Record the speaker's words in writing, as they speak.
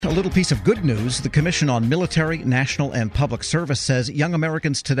A little piece of good news. The Commission on Military, National, and Public Service says young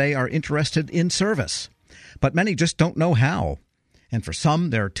Americans today are interested in service. But many just don't know how. And for some,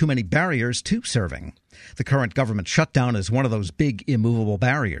 there are too many barriers to serving. The current government shutdown is one of those big, immovable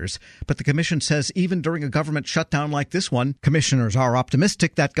barriers. But the Commission says even during a government shutdown like this one, commissioners are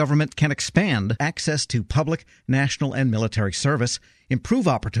optimistic that government can expand access to public, national, and military service, improve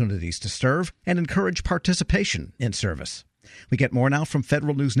opportunities to serve, and encourage participation in service. We get more now from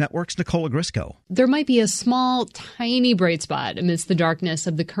Federal News Network's Nicola Grisco. There might be a small, tiny bright spot amidst the darkness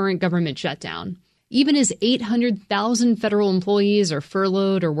of the current government shutdown. Even as 800,000 federal employees are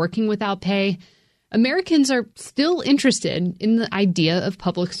furloughed or working without pay, Americans are still interested in the idea of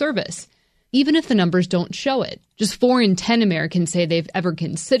public service, even if the numbers don't show it. Just 4 in 10 Americans say they've ever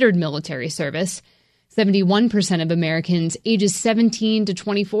considered military service. 71% of Americans ages 17 to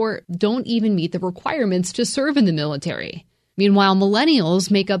 24 don't even meet the requirements to serve in the military. Meanwhile,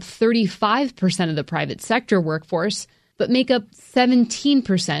 millennials make up 35% of the private sector workforce, but make up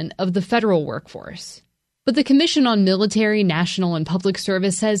 17% of the federal workforce. But the Commission on Military, National, and Public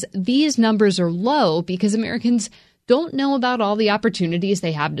Service says these numbers are low because Americans don't know about all the opportunities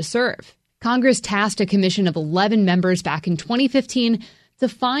they have to serve. Congress tasked a commission of 11 members back in 2015 to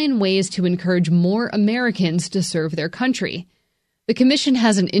find ways to encourage more Americans to serve their country. The commission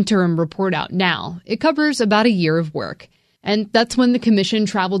has an interim report out now. It covers about a year of work. And that's when the commission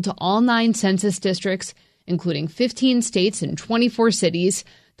traveled to all 9 census districts, including 15 states and 24 cities,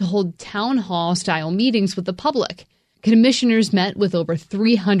 to hold town hall-style meetings with the public. Commissioners met with over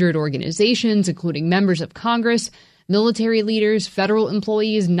 300 organizations, including members of Congress, military leaders, federal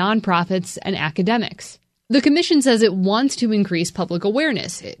employees, nonprofits, and academics. The commission says it wants to increase public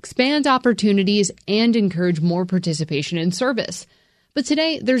awareness, expand opportunities, and encourage more participation in service. But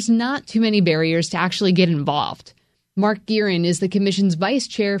today, there's not too many barriers to actually get involved. Mark Gearan is the Commission's Vice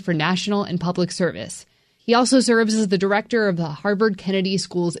Chair for National and Public Service. He also serves as the director of the Harvard Kennedy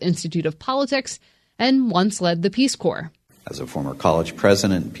School's Institute of Politics and once led the Peace Corps. As a former college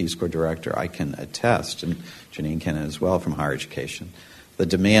president and Peace Corps director, I can attest, and Janine can as well from higher education, the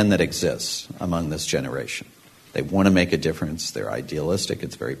demand that exists among this generation. They want to make a difference. They're idealistic.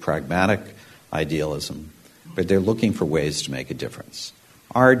 It's very pragmatic idealism, but they're looking for ways to make a difference.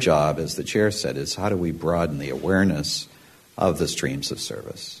 Our job, as the chair said, is how do we broaden the awareness of the streams of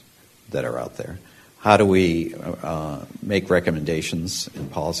service that are out there? How do we make recommendations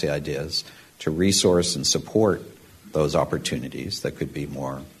and policy ideas to resource and support those opportunities that could be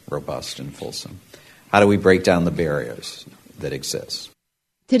more robust and fulsome? How do we break down the barriers that exist?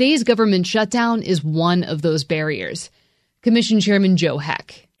 Today's government shutdown is one of those barriers. Commission Chairman Joe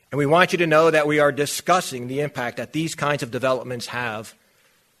Heck. And we want you to know that we are discussing the impact that these kinds of developments have,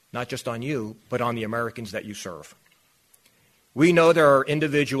 not just on you, but on the Americans that you serve. We know there are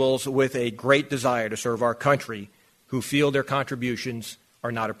individuals with a great desire to serve our country who feel their contributions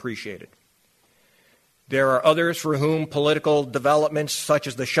are not appreciated. There are others for whom political developments such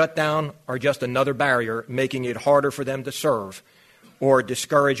as the shutdown are just another barrier, making it harder for them to serve or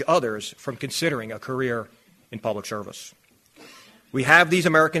discourage others from considering a career in public service. We have these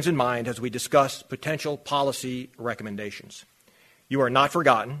Americans in mind as we discuss potential policy recommendations. You are not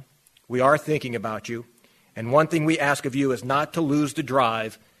forgotten. We are thinking about you. And one thing we ask of you is not to lose the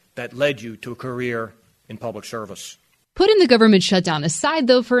drive that led you to a career in public service. Putting the government shutdown aside,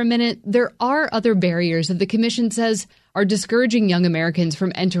 though, for a minute, there are other barriers that the Commission says are discouraging young Americans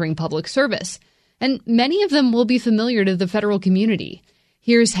from entering public service. And many of them will be familiar to the federal community.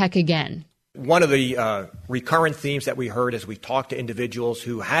 Here's Heck again. One of the recurrent themes that we heard as we talked to individuals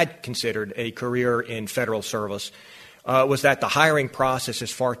who had considered a career in federal service was that the hiring process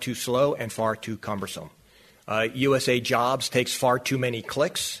is far too slow and far too cumbersome. USA Jobs takes far too many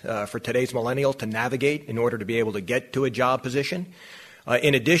clicks for today's millennial to navigate in order to be able to get to a job position.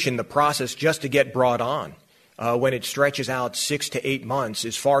 In addition, the process just to get brought on, when it stretches out 6 to 8 months,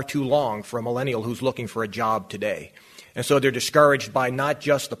 is far too long for a millennial who's looking for a job today. And so they're discouraged by not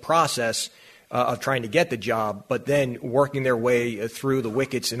just the process of trying to get the job, but then working their way through the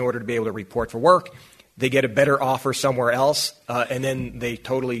wickets in order to be able to report for work. They get a better offer somewhere else, and then they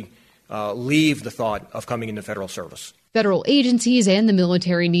totally leave the thought of coming into federal service. Federal agencies and the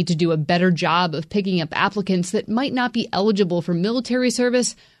military need to do a better job of picking up applicants that might not be eligible for military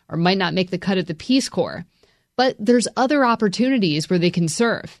service or might not make the cut at the Peace Corps. But there's other opportunities where they can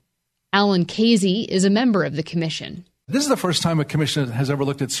serve. Alan Casey is a member of the commission. This is the first time a commission has ever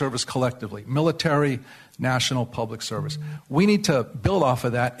looked at service collectively, military, national, public service. We need to build off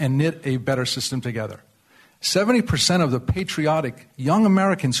of that and knit a better system together. 70% of the patriotic young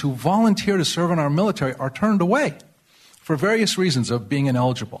Americans who volunteer to serve in our military are turned away. for various reasons of being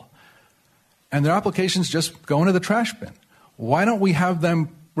ineligible. And their applications just go into the trash bin. Why don't we have them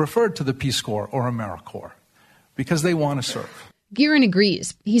referred to the Peace Corps or AmeriCorps? Because they want to serve. Giron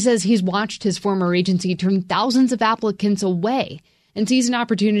agrees. He says he's watched his former agency turn thousands of applicants away and sees an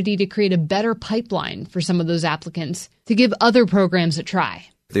opportunity to create a better pipeline for some of those applicants to give other programs a try.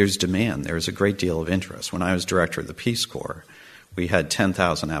 There's demand. There's a great deal of interest. When I was director of the Peace Corps, we had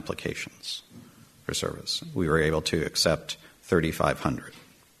 10,000 applications for service. We were able to accept 3,500.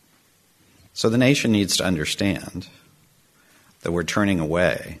 So the nation needs to understand that we're turning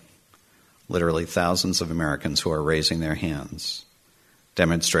away literally thousands of Americans who are raising their hands,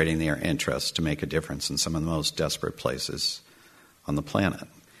 demonstrating their interest to make a difference in some of the most desperate places on the planet.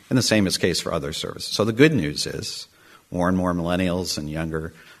 And the same is the case for other services. So the good news is more and more millennials and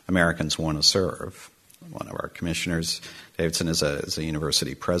younger Americans want to serve. One of our commissioners, Davidson, is a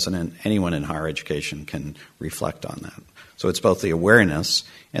university president. Anyone in higher education can reflect on that. So it's both the awareness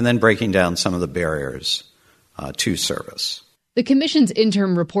and then breaking down some of the barriers to service. The Commission's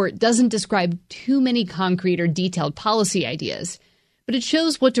interim report doesn't describe too many concrete or detailed policy ideas, but it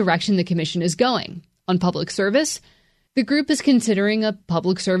shows what direction the Commission is going. On public service, the group is considering a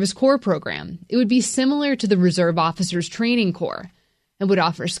Public Service Corps program. It would be similar to the Reserve Officers Training Corps and would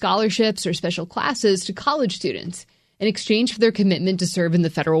offer scholarships or special classes to college students in exchange for their commitment to serve in the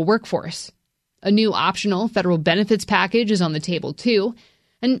federal workforce. A new optional federal benefits package is on the table, too,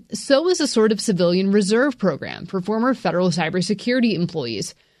 and so is a sort of civilian reserve program for former federal cybersecurity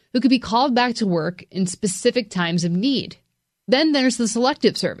employees who could be called back to work in specific times of need. Then there's the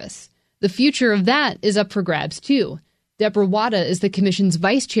Selective Service. The future of that is up for grabs, too. Deborah Wada is the Commission's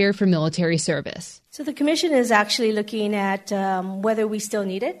Vice Chair for Military Service. So the Commission is actually looking at whether we still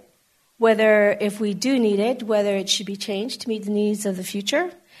need it, whether if we do need it, whether it should be changed to meet the needs of the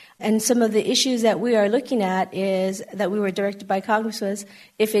future. And some of the issues that we are looking at is that we were directed by Congress was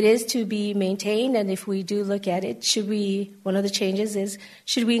if it is to be maintained and if we do look at it, one of the changes is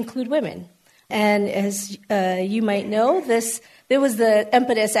should we include women? And as you might know, there was the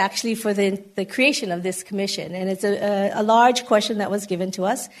impetus actually for the creation of this commission. And it's a large question that was given to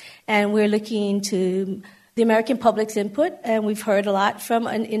us. And we're looking to the American public's input. And we've heard a lot from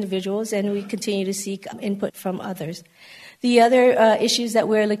individuals and we continue to seek input from others. The other issues that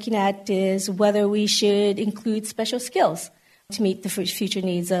we're looking at is whether we should include special skills to meet the future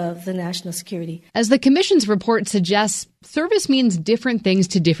needs of the national security. As the Commission's report suggests, service means different things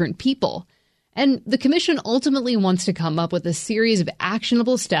to different people. And the Commission ultimately wants to come up with a series of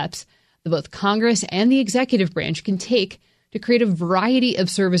actionable steps that both Congress and the executive branch can take to create a variety of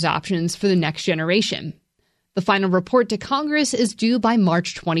service options for the next generation. The final report to Congress is due by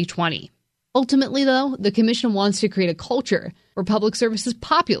March 2020. Ultimately, though, the Commission wants to create a culture where public service is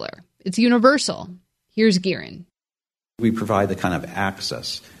popular. It's universal. Here's Giron. We provide the kind of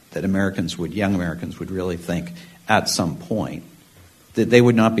access that young Americans would really think at some point that they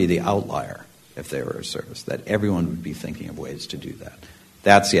would not be the outlier if they were a service, that everyone would be thinking of ways to do that.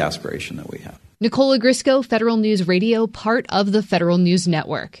 That's the aspiration that we have. Nicole Ogrysko, Federal News Radio, part of the Federal News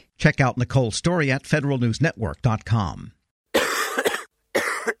Network. Check out Nicole's story at federalnewsnetwork.com.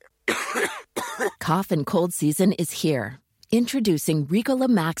 Cough and cold season is here. Introducing Ricola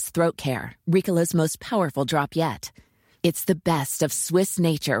Max Throat Care, Ricola's most powerful drop yet. It's the best of Swiss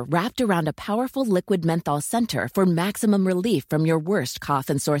nature wrapped around a powerful liquid menthol center for maximum relief from your worst cough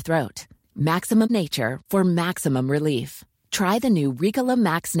and sore throat. Maximum nature for maximum relief. Try the new Ricola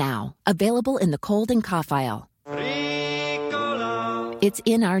Max now, available in the cold and cough aisle. Ricola. It's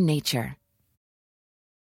in our nature.